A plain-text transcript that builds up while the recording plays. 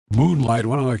Moonlight?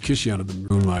 Why don't I kiss you under the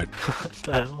moonlight? What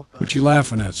the hell? What you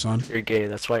laughing at, son? You're gay,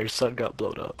 that's why your son got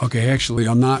blown up. Okay, actually,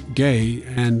 I'm not gay,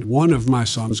 and one of my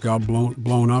sons got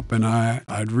blown up, and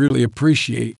I'd really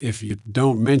appreciate if you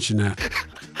don't mention that.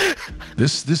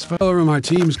 This fella on my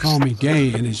team's calling me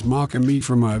gay, and he's mocking me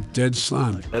for my dead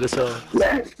son. That is so.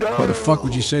 Why the fuck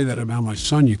would you say that about my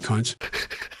son, you cunts?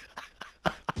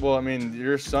 Well, I mean,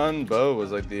 your son, Bo,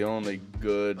 was like the only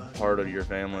good part of your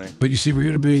family. But you see, we're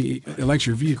going to be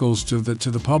electric vehicles to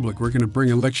the public. We're going to bring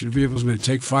electric vehicles. We're going to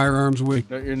take firearms away.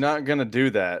 No, you're not gonna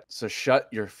do that. So shut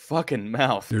your fucking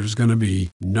mouth. There's going to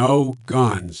be no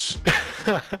guns.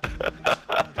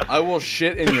 I will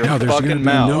shit in your No, there's fucking going to be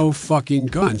mouth. no fucking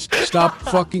guns. Stop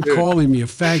fucking Dude, calling me a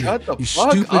faggot. shut the You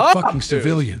fuck stupid up, fucking dude.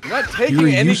 civilian. You're not taking You're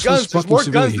a any useless guns. There's fucking more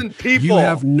guns civilian. than people. You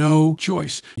have no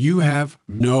choice. You have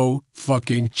no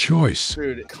fucking choice.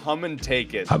 Dude, come and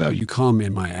take it. How about you come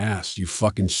in my ass, you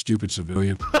fucking stupid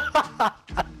civilian? I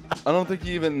don't think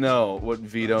you even know what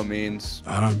veto means.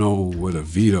 I don't know what a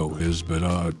veto is,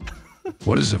 but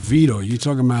what is a veto? You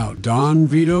talking about Don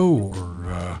Vito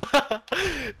or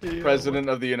President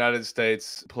of the United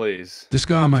States, please. this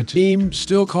guy on my team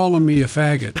still calling me a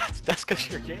faggot? That's because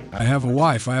you're gay. I have a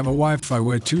wife. I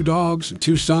had 2 dogs and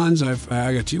 2 sons. I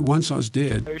got 2. One son's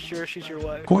dead. Are you sure she's your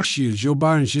wife? Of course she is. Joe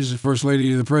Biden. She's the first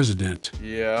lady of the president.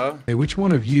 Yeah. Hey, which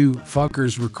one of you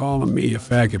fuckers were calling me a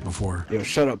faggot before? Yo,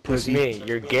 shut up, It's pussy. me.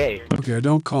 You're gay. Okay,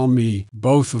 don't call me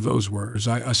both of those words.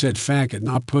 I said faggot,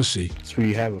 not pussy. That's where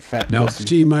you have a fat Now, pussy.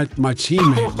 see, my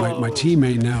teammate, my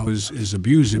teammate now is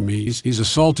abusing me. He's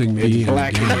assaulting me. It's in the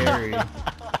black and game. hairy.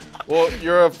 Well,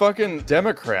 you're a fucking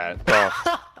Democrat.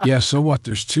 Oh, Yeah, so what?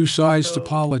 There's 2 sides to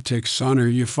politics, son. Are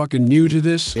you fucking new to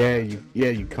this? Yeah, you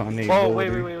Kanye. Oh, wait.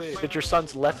 voter. Did your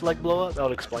son's left leg blow up? That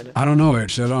would explain it. I don't know,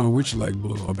 actually. I don't know which leg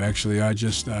blew up, actually. I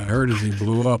just heard as he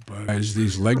blew up, as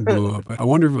his leg blew up. I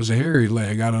wonder if it was a hairy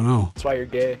leg. I don't know. That's why you're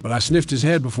gay. But I sniffed his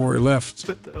head before he left.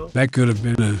 What the hell? That could have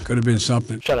been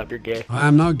something. Shut up, you're gay.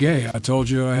 I'm not gay. I told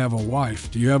you I have a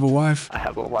wife. Do you have a wife? I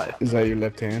have a wife. Is that your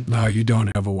left hand? No, you don't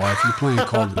have a wife. You're playing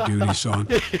Call of Duty, son.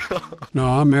 No,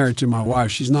 I'm married to my wife.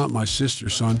 She's not my sister,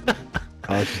 son.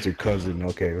 Oh, she's your cousin.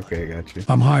 Okay, I got you.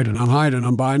 I'm hiding. I'm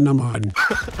Biden. I'm hiding.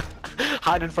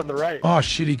 Hiding from the right. Oh,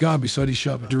 shit, he got me, so he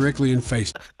shoved it directly in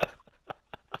face.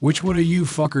 Which one of you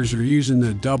fuckers are using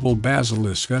the double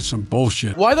basilisk? That's some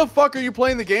bullshit. why the fuck are you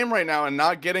playing the game right now and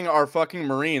not getting our fucking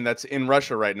Marine that's in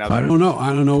Russia right now? I don't know. I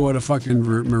don't know what a fucking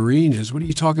Marine is. What are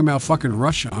you talking about, fucking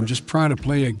Russia? I'm just trying to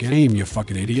play a game, you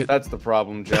fucking idiot. That's the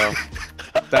problem, Joe.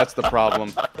 That's the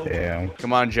problem. Yeah.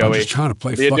 Come on, I'm Joey. just trying to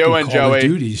play What are you fucking doing, Call Joey? of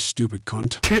Duty, you stupid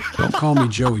cunt. Don't call me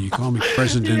Joey. You call me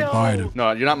President Yo. Biden.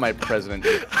 No, you're not my president,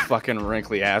 you fucking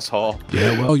wrinkly asshole.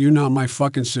 Yeah, well, you're not my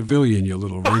fucking civilian, you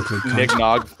little wrinkly cunt. Nick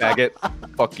Nog, faggot.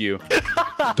 Fuck you.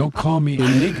 Don't call me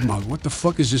Enigma. What the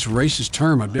fuck is this racist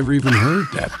term? I've never even heard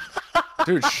that.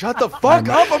 Dude, shut the fuck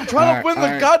up. I'm trying to win the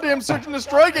alright. goddamn search and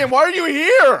destroy game. Why are you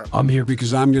here? I'm here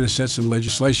because I'm going to set some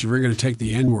legislation. We're going to take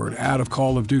the N-word out of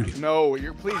Call of Duty. No,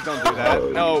 please don't do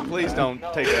that. No, please don't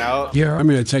take it out. Yeah, I'm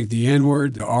going to take the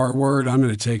N-word, the R-word. I'm going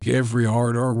to take every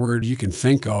hard R-word you can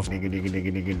think of. Oh, no,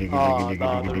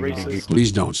 the racist.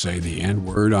 Please don't say the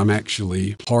N-word. I'm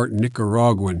actually part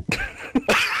Nicaraguan.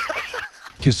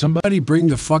 Can somebody bring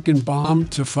the fucking bomb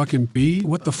to fucking B?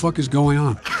 What the fuck is going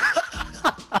on?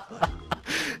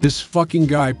 This fucking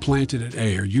guy planted at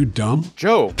A. Are you dumb?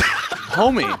 Joe,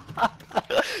 homie.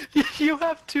 You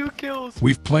have 2 kills.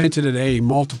 We've planted at A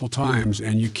multiple times,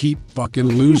 and you keep fucking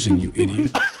losing, you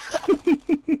idiot.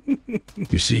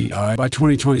 You see, by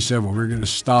 2027, we're going to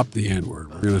stop the N-word.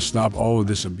 We're going to stop all of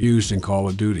this abuse in Call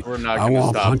of Duty. We're not I gonna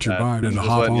want stop Hunter that. Biden I'm to just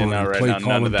hop letting you on know and right play now, Call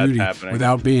none of of that's Duty happening.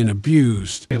 without being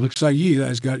abused. It looks like you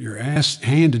guys got your ass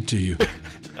handed to you.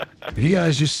 Are you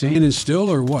guys just standing still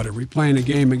or what? Are we playing a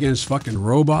game against fucking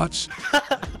robots?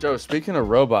 Joe, speaking of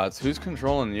robots, who's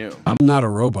controlling you? I'm not a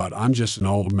robot. I'm just an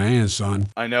old man, son.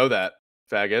 I know that,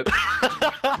 faggot.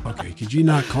 Okay, could you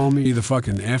not call me the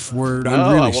fucking F word? No, I'm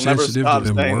I really will never sensitive to stop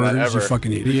them saying that words, you ever.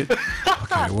 fucking idiot.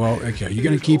 Okay, you're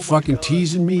gonna keep fucking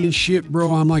teasing me and shit,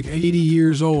 bro. I'm like 80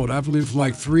 years old. I've lived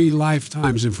like 3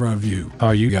 lifetimes in front of you.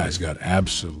 Oh, you guys got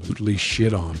absolutely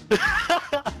shit on.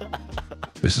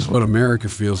 This is what America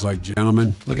feels like,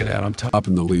 gentlemen. Look at that, I'm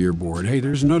topping the leaderboard. Hey,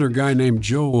 there's another guy named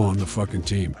Joe on the fucking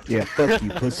team. Yeah, fuck you,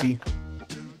 pussy.